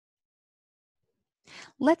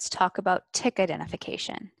Let's talk about tick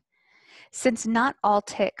identification. Since not all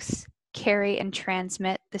ticks carry and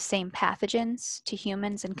transmit the same pathogens to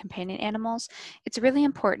humans and companion animals, it's really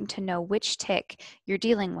important to know which tick you're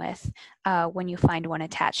dealing with when you find one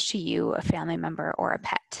attached to you, a family member, or a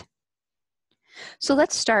pet. So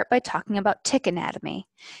let's start by talking about tick anatomy.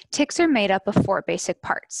 Ticks are made up of 4 basic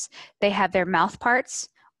parts. They have their mouth parts,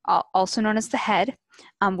 also known as the head,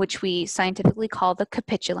 which we scientifically call the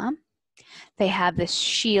capitulum. They have this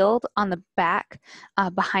shield on the back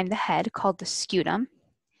behind the head called the scutum.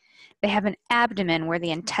 They have an abdomen where the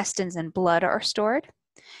intestines and blood are stored.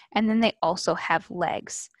 And then they also have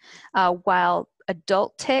legs. While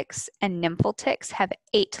adult ticks and nymphal ticks have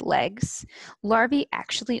 8 legs, larvae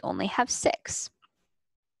actually only have 6.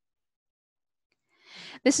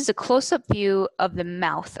 This is a close-up view of the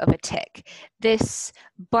mouth of a tick. This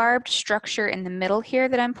barbed structure in the middle here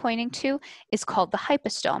that I'm pointing to is called the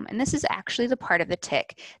hypostome, and this is actually the part of the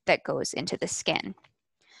tick that goes into the skin.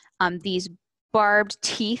 These barbed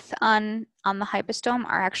teeth on the hypostome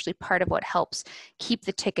are actually part of what helps keep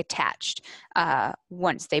the tick attached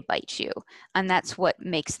once they bite you, and that's what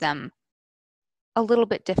makes them a little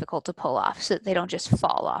bit difficult to pull off so that they don't just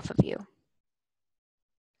fall off of you.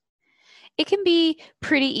 It can be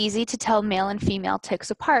pretty easy to tell male and female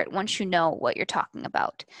ticks apart once you know what you're talking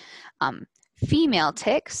about. Female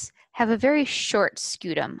ticks have a very short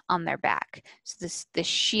scutum on their back. So this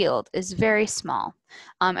shield is very small,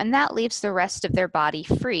 and that leaves the rest of their body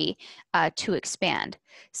free to expand.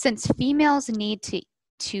 Since females need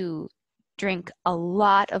to drink a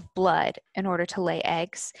lot of blood in order to lay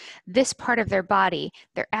eggs, this part of their body,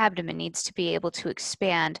 their abdomen, needs to be able to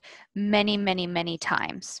expand many, many, many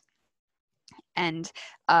times. And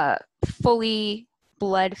fully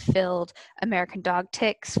blood-filled American dog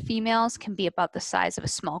ticks, females, can be about the size of a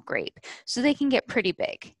small grape, so they can get pretty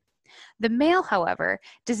big. The male, however,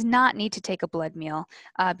 does not need to take a blood meal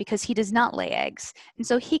because he does not lay eggs, and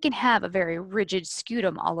so he can have a very rigid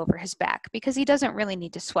scutum all over his back because he doesn't really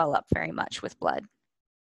need to swell up very much with blood.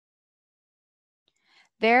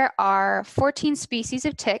 There are 14 species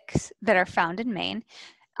of ticks that are found in Maine,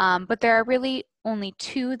 but there are really only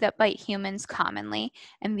 2 that bite humans commonly,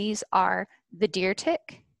 and these are the deer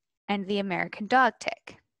tick and the American dog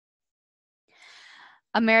tick.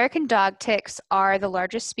 American dog ticks are the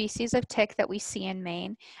largest species of tick that we see in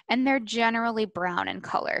Maine, and they're generally brown in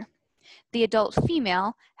color. The adult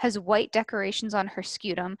female has white decorations on her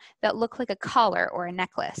scutum that look like a collar or a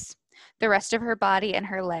necklace. The rest of her body and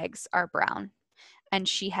her legs are brown, and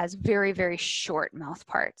she has very, very short mouth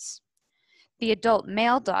parts. The adult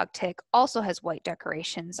male dog tick also has white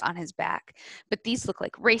decorations on his back, but these look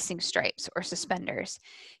like racing stripes or suspenders.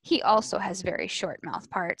 He also has very short mouth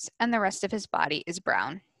parts, and the rest of his body is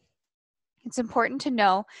brown. It's important to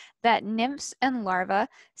know that nymphs and larvae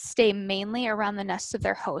stay mainly around the nests of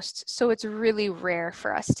their hosts, so it's really rare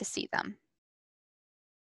for us to see them.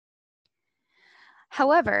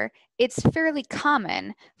 However, it's fairly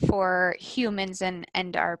common for humans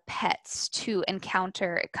and our pets to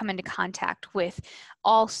come into contact with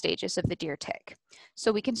all stages of the deer tick.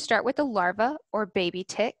 So we can start with the larva or baby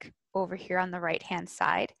tick over here on the right-hand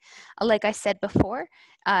side. Like I said before,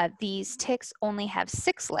 these ticks only have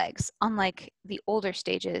 6 legs, unlike the older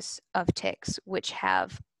stages of ticks, which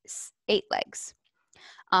have 8 legs.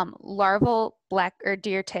 Larval black or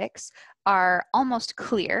deer ticks are almost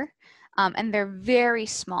clear, and they're very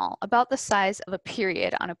small, about the size of a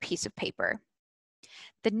period on a piece of paper.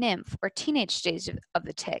 The nymph, or teenage stage of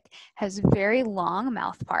the tick, has very long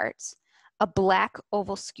mouth parts, a black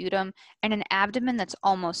oval scutum, and an abdomen that's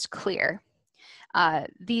almost clear.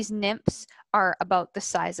 These nymphs are about the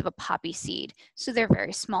size of a poppy seed, so they're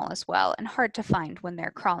very small as well and hard to find when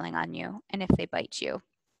they're crawling on you and if they bite you.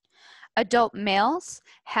 Adult males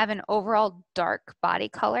have an overall dark body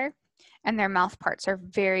color, and their mouth parts are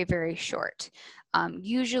very, very short.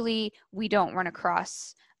 Usually, we don't run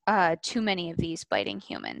across too many of these biting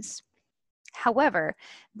humans. However,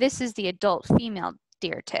 this is the adult female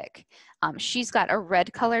deer tick. She's got a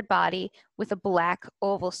red-colored body with a black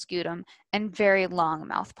oval scutum and very long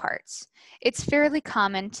mouth parts. It's fairly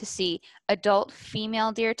common to see adult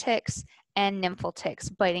female deer ticks and nymphal ticks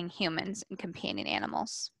biting humans and companion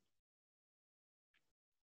animals.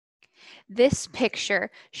 This picture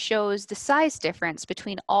shows the size difference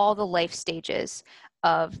between all the life stages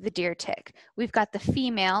of the deer tick. We've got the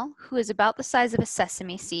female, who is about the size of a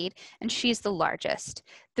sesame seed, and she's the largest.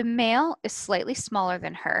 The male is slightly smaller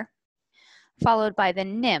than her, followed by the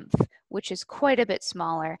nymph, which is quite a bit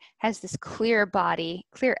smaller, has this clear body,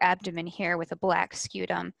 clear abdomen here with a black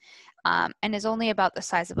scutum, and is only about the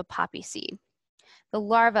size of a poppy seed. The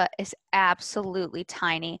larva is absolutely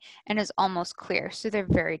tiny and is almost clear, so they're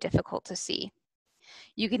very difficult to see.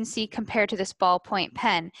 You can see, compared to this ballpoint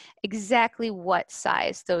pen, exactly what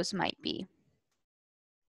size those might be.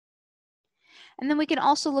 And then we can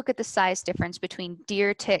also look at the size difference between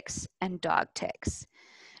deer ticks and dog ticks.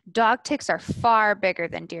 Dog ticks are far bigger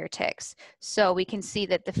than deer ticks, so we can see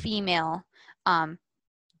that the female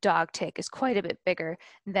dog tick is quite a bit bigger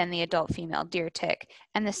than the adult female deer tick,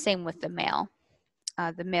 and the same with the male.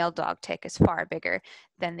 The male dog tick is far bigger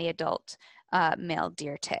than the adult male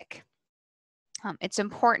deer tick. It's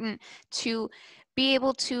important to be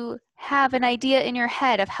able to have an idea in your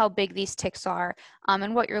head of how big these ticks are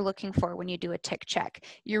and what you're looking for when you do a tick check.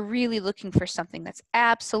 You're really looking for something that's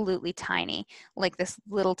absolutely tiny, like this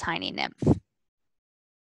little tiny nymph.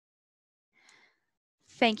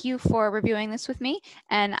 Thank you for reviewing this with me,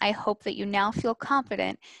 and I hope that you now feel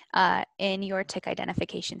confident in your tick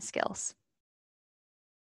identification skills.